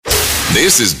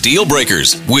This is Deal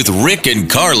Breakers with Rick and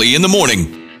Carly in the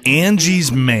morning. Angie's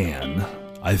man.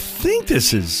 I think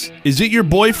this is it your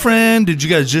boyfriend? Did you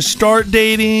guys just start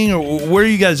dating? Or where are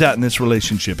you guys at in this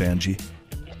relationship, Angie?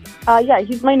 Yeah,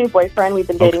 he's my new boyfriend. We've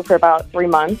been dating for about 3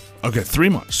 months. Okay, 3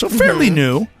 months. So fairly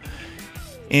new.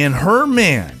 And her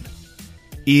man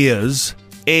is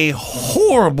a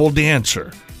horrible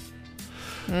dancer.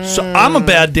 So I'm a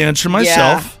bad dancer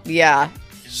myself. Yeah.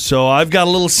 So I've got a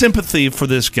little sympathy for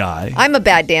this guy. I'm a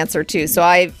bad dancer, too, so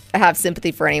I have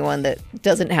sympathy for anyone that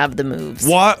doesn't have the moves.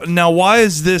 Why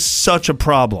is this such a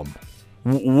problem?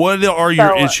 What are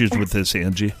your issues with this,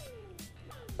 Angie?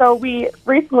 So we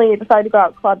recently decided to go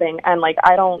out clubbing, and,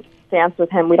 I don't dance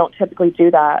with him. We don't typically do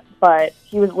that. But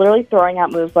he was literally throwing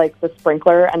out moves like the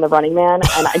sprinkler and the running man,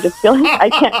 and I just feel like I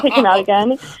can't take him out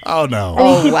again. Oh, no. And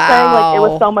he keeps saying, it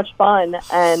was so much fun,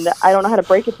 and I don't know how to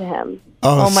break it to him.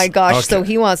 Oh my gosh. Okay. So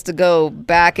he wants to go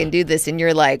back and do this, and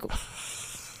you're like,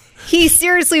 he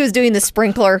seriously was doing the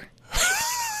sprinkler.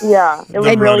 Yeah, it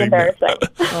was really embarrassing.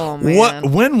 Oh,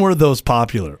 man. When were those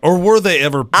popular? Or were they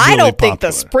ever really I don't think the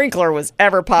popular? sprinkler was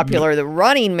ever popular. The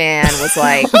running man was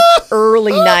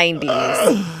early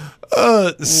 90s.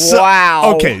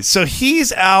 Wow. Okay, so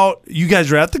he's out. You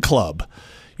guys are at the club.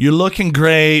 You're looking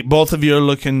great. Both of you are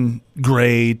looking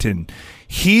great. And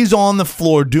he's on the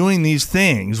floor doing these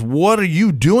things. What are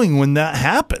you doing when that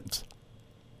happens?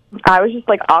 I was just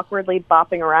awkwardly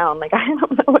bopping around. I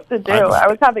don't know what to do. I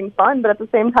was having fun, but at the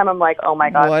same time, I'm like, oh my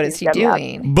God. What is he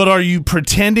doing? But are you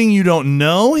pretending you don't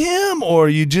know him, or are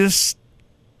you just...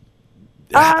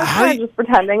 Kind of just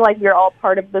pretending like you're all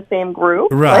part of the same group.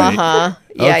 Right. Uh-huh.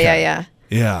 Yeah.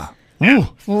 Yeah.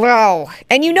 Wow.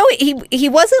 And he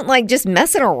wasn't just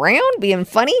messing around, being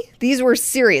funny. These were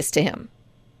serious to him.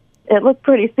 It looked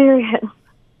pretty serious.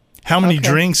 How many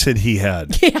drinks had he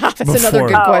had? Yeah, that's another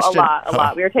good question. A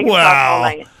lot. We were taking shots all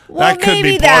night. Well, that could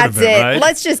maybe be part that's of it, it. right?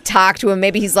 Let's just talk to him.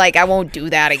 Maybe he's like, I won't do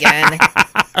that again.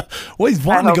 Well, he's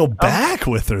wanting to go back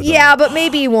with her, though. Yeah, but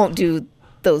maybe he won't do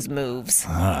those moves.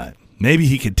 All right. Maybe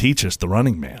he could teach us the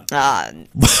running man.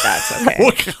 That's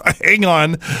okay. Hang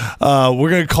on. We're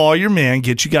going to call your man,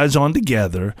 get you guys on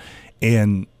together.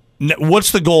 And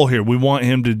what's the goal here? We want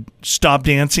him to stop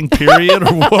dancing, period?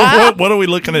 Or what are we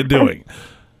looking at doing?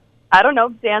 I don't know,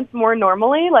 dance more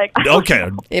normally. Okay.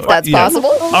 If that's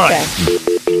possible. All right.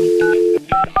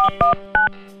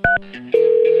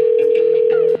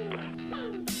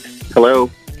 Hello.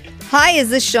 Hi, is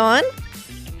this Sean?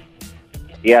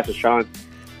 Yeah, it's Sean.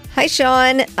 Hi,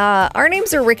 Sean. Our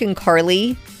names are Rick and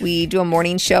Carly. We do a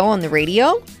morning show on the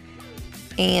radio.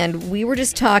 And we were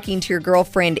just talking to your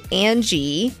girlfriend,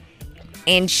 Angie.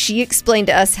 And she explained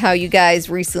to us how you guys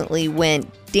recently went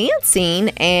dancing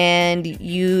and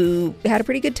you had a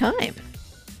pretty good time.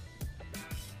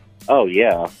 Oh,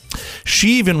 yeah.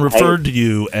 She even referred to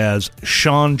you as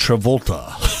Sean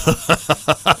Travolta.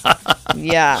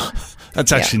 Yeah.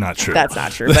 That's actually not true. That's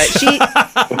not true. But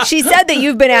she said that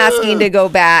you've been asking to go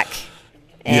back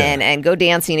and go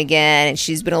dancing again, and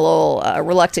she's been a little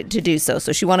reluctant to do so.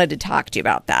 So she wanted to talk to you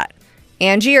about that.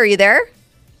 Angie, are you there?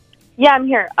 Yeah, I'm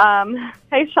here.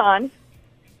 Hey, Sean.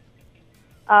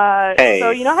 Hey.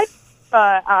 So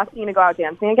how asking you to go out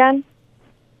dancing again?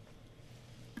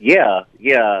 Yeah.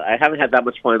 I haven't had that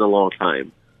much fun in a long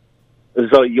time.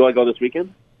 So you want to go this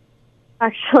weekend?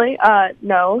 Actually,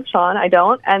 no, Sean, I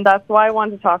don't. And that's why I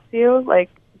wanted to talk to you.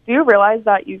 Do you realize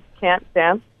that you can't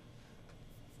dance?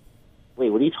 Wait,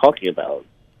 what are you talking about?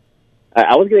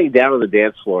 I was getting down on the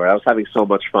dance floor. I was having so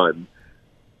much fun.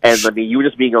 And, you were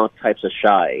just being all types of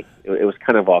shy. It was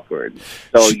kind of awkward.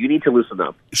 So you need to loosen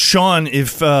up. Sean,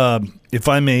 if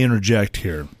I may interject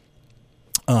here,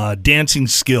 dancing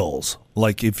skills,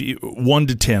 if you 1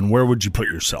 to 10, where would you put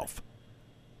yourself?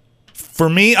 For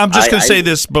me, I'm just going to say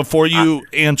this before you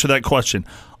answer that question.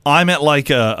 I'm at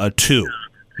a 2,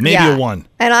 maybe a 1.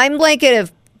 And I'm at a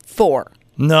 4.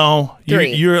 No,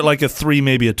 3. You're at a 3,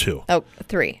 maybe a 2. Oh,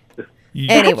 3.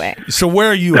 Anyway. So where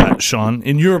are you at, Sean,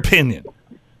 in your opinion?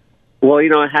 Well,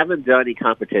 I haven't done any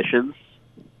competitions,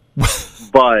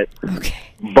 but,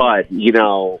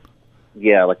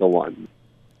 yeah, a 1.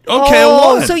 Okay, a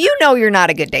 1. So you're not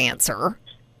a good dancer.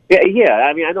 Yeah.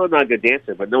 I know I'm not a good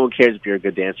dancer, but no one cares if you're a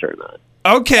good dancer or not.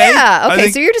 Okay. Yeah,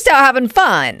 okay, so you're just out having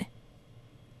fun.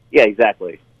 Yeah,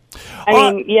 exactly.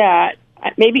 Yeah,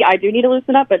 maybe I do need to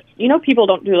loosen up, but people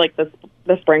don't do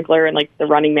the sprinkler and the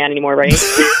running man anymore, right?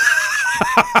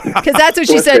 Because that's what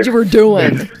she said you were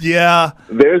doing. Yeah.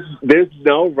 There's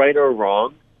no right or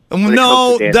wrong. when it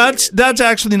No, comes to dancing. that's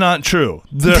actually not true.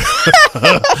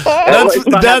 It's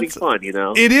about having fun, you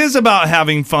know. It is about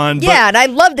having fun. But Yeah, and I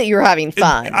love that you're having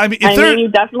fun. I mean, I mean, you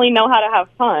definitely know how to have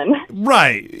fun.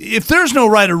 right. If there's no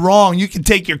right or wrong, you can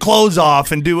take your clothes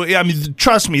off and do it. I mean,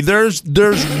 trust me, there's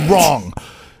wrong.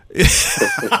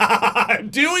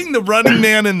 Doing the Running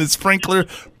Man and the sprinkler,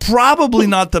 probably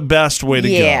not the best way to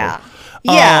Yeah. go.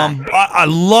 Yeah. I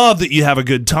love that you have a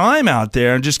good time out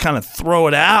there and just kind of throw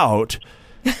it out.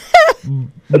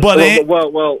 But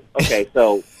well, okay,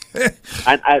 so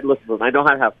I listen, I know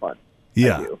how to have fun.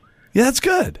 yeah, I do. yeah, that's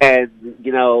good. And,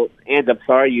 you know, and I'm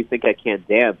sorry you think I can't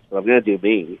dance, but I'm going to do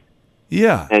me.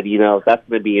 Yeah. And, you know, if that's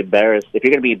going to be embarrassed, if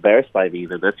you're going to be embarrassed by me,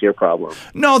 then that's your problem.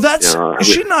 No, that's Yeah, I mean-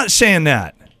 she's not saying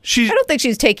that. I don't think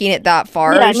she's taking it that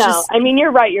far. Yeah, It's no. just- I mean,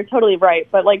 you're right. You're totally right.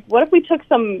 But, like, what if we took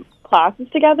some classes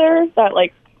together that,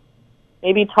 like,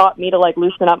 maybe taught me to, like,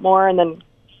 loosen up more and then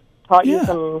taught Yeah. you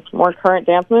some more current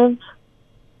dance moves?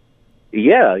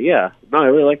 Yeah. No, I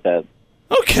really like that.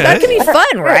 Okay. that can be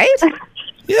fun, right?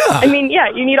 Yeah. I mean, yeah,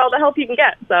 you need all the help you can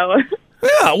get, so...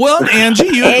 Yeah. Well, Angie,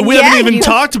 And we yeah, haven't even you-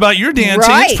 talked about your dancing.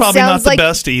 Right. It's probably Sounds not the like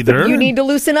best either. You need to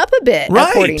loosen up a bit, Right.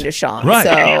 according to Sean. Right.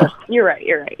 So You're right,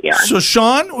 yeah. So,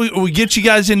 Sean, we get you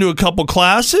guys into a couple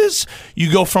classes.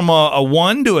 You go from a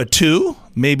 1 to a 2,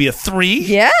 maybe a 3.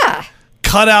 yeah.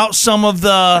 Cut out some of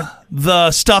the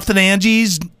stuff that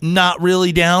Angie's not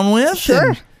really down with.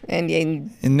 Sure. And And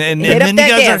Hit then up you that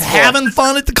guys are dance floor. having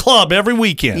fun at the club every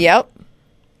weekend. yep.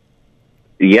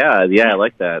 Yeah, I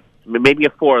like that. Maybe a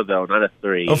 4, though, not a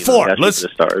 3. A 4. Let's the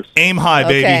stars. Aim high,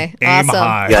 baby. Okay. Aim Awesome.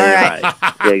 high. Yeah, All you're right.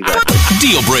 right. Yeah, exactly.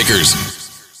 Deal breakers.